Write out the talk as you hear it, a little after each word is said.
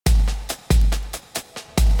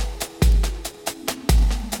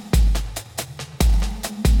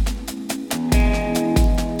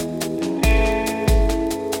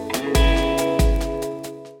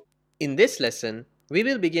this lesson, we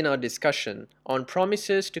will begin our discussion on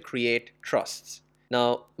promises to create trusts.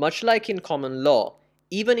 Now, much like in common law,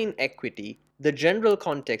 even in equity, the general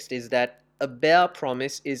context is that a bare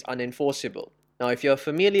promise is unenforceable. Now, if you're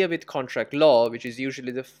familiar with contract law, which is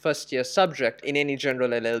usually the first year subject in any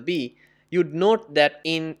general LLB, you'd note that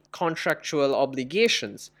in contractual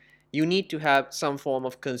obligations, you need to have some form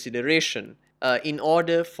of consideration in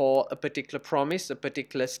order for a particular promise, a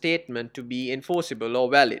particular statement to be enforceable or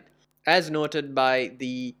valid, as noted by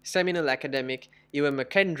the seminal academic Ewan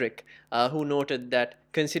McKendrick, who noted that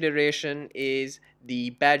consideration is the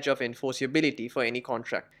badge of enforceability for any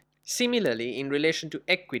contract. Similarly, in relation to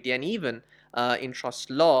equity and even in trust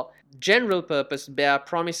law, general purpose bare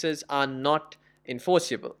promises are not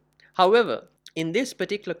enforceable. However, in this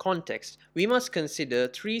particular context, we must consider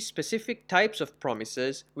three specific types of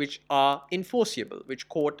promises which are enforceable, which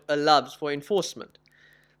court allows for enforcement.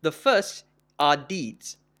 The first are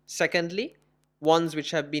deeds. Secondly, ones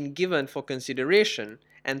which have been given for consideration.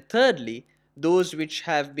 And thirdly, those which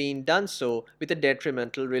have been done so with a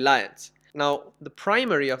detrimental reliance. Now, the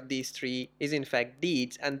primary of these three is in fact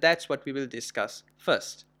deeds, and that's what we will discuss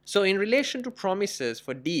first. So in relation to promises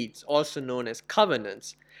for deeds, also known as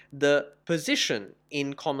covenants, the position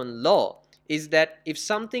in common law is that if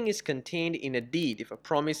something is contained in a deed, if a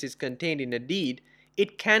promise is contained in a deed,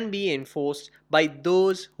 it can be enforced by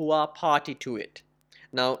those who are party to it.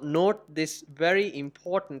 Now, note this very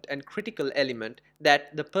important and critical element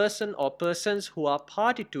that the person or persons who are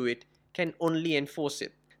party to it can only enforce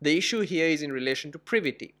it. The issue here is in relation to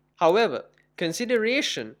privity. However,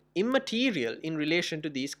 consideration immaterial in relation to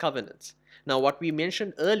these covenants. Now, what we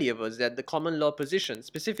mentioned earlier was that the common law position,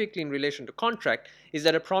 specifically in relation to contract, is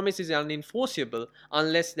that a promise is unenforceable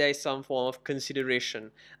unless there is some form of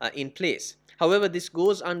consideration in place. However, this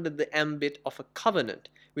goes under the ambit of a covenant,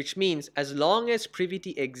 which means as long as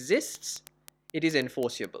privity exists, it is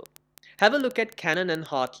enforceable. Have a look at Cannon and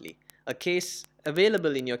Hartley, a case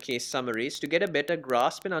available in your case summaries to get a better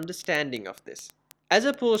grasp and understanding of this. As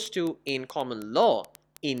opposed to in common law,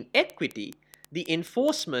 in equity, the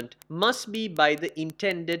enforcement must be by the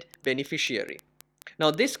intended beneficiary.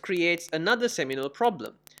 Now, this creates another seminal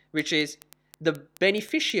problem, which is the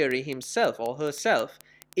beneficiary himself or herself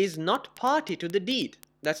is not party to the deed.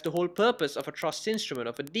 That's the whole purpose of a trust instrument,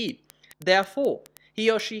 of a deed. Therefore, he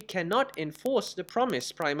or she cannot enforce the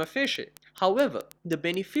promise prima facie. However, the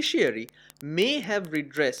beneficiary may have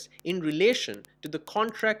redress in relation to the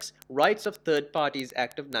Contracts Rights of Third Parties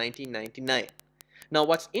Act of 1999. Now,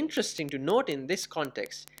 what's interesting to note in this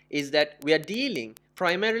context is that we are dealing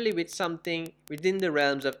primarily with something within the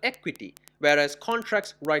realms of equity, whereas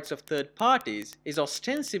Contracts Rights of Third Parties is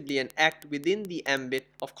ostensibly an act within the ambit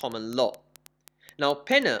of common law. Now,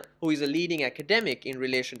 Penner, who is a leading academic in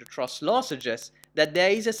relation to trust law, suggests that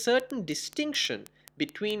there is a certain distinction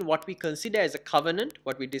between what we consider as a covenant,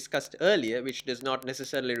 what we discussed earlier, which does not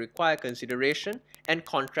necessarily require consideration, and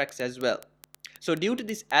contracts as well. So due to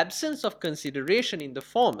this absence of consideration in the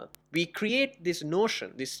former, we create this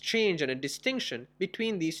notion, this change and a distinction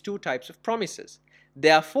between these two types of promises.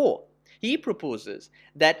 Therefore, he proposes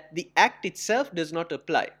that the act itself does not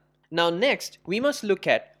apply. Now next, we must look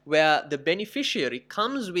at where the beneficiary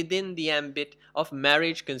comes within the ambit of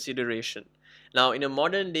marriage consideration. Now, in a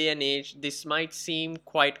modern day and age, this might seem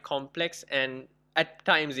quite complex and at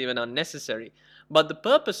times even unnecessary. But the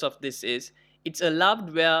purpose of this is it's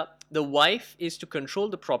allowed where the wife is to control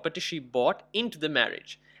the property she bought into the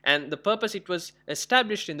marriage. And the purpose it was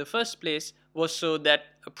established in the first place was so that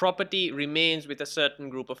a property remains with a certain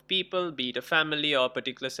group of people, be it a family or a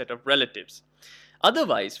particular set of relatives.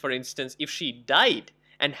 Otherwise, for instance, if she died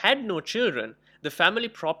and had no children, the family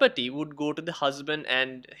property would go to the husband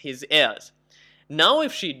and his heirs. Now,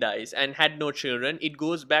 if she dies and had no children, it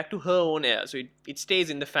goes back to her own heirs, so it stays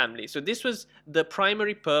in the family. So this was the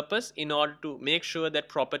primary purpose in order to make sure that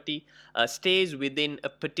property stays within a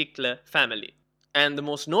particular family. And the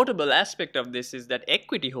most notable aspect of this is that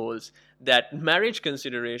equity holds that marriage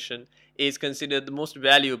consideration is considered the most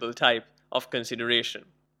valuable type of consideration.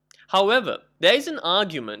 However, there is an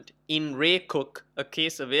argument in Ray Cook, a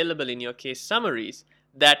case available in your case summaries,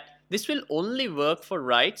 that this will only work for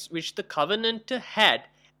rights which the covenanter had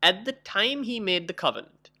at the time he made the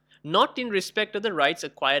covenant, not in respect of the rights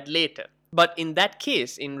acquired later. But in that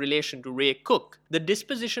case, in relation to Ray Cook, the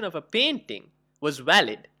disposition of a painting was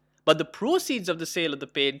valid, but the proceeds of the sale of the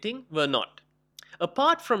painting were not.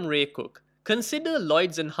 Apart from Ray Cook, consider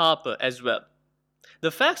Lloyds and Harper as well.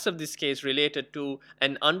 The facts of this case related to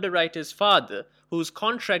an underwriter's father whose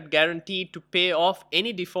contract guaranteed to pay off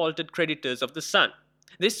any defaulted creditors of the son.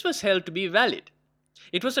 This was held to be valid.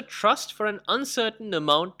 It was a trust for an uncertain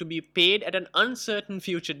amount to be paid at an uncertain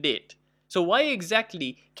future date. So why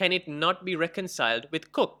exactly can it not be reconciled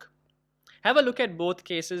with Cook? Have a look at both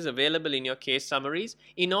cases available in your case summaries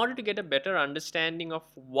in order to get a better understanding of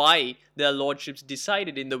why their lordships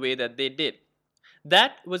decided in the way that they did.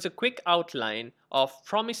 That was a quick outline of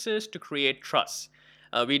promises to create trust.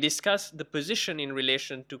 We discussed the position in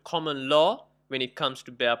relation to common law when it comes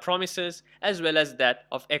to bare promises, as well as that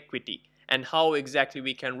of equity, and how exactly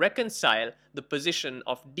we can reconcile the position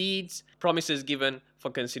of deeds, promises given for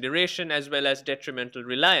consideration, as well as detrimental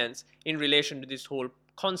reliance in relation to this whole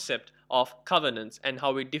concept of covenants and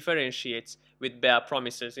how it differentiates with bare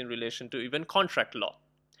promises in relation to even contract law.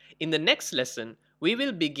 In the next lesson, we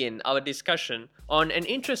will begin our discussion on an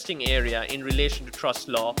interesting area in relation to trust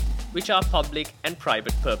law, which are public and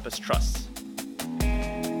private purpose trusts.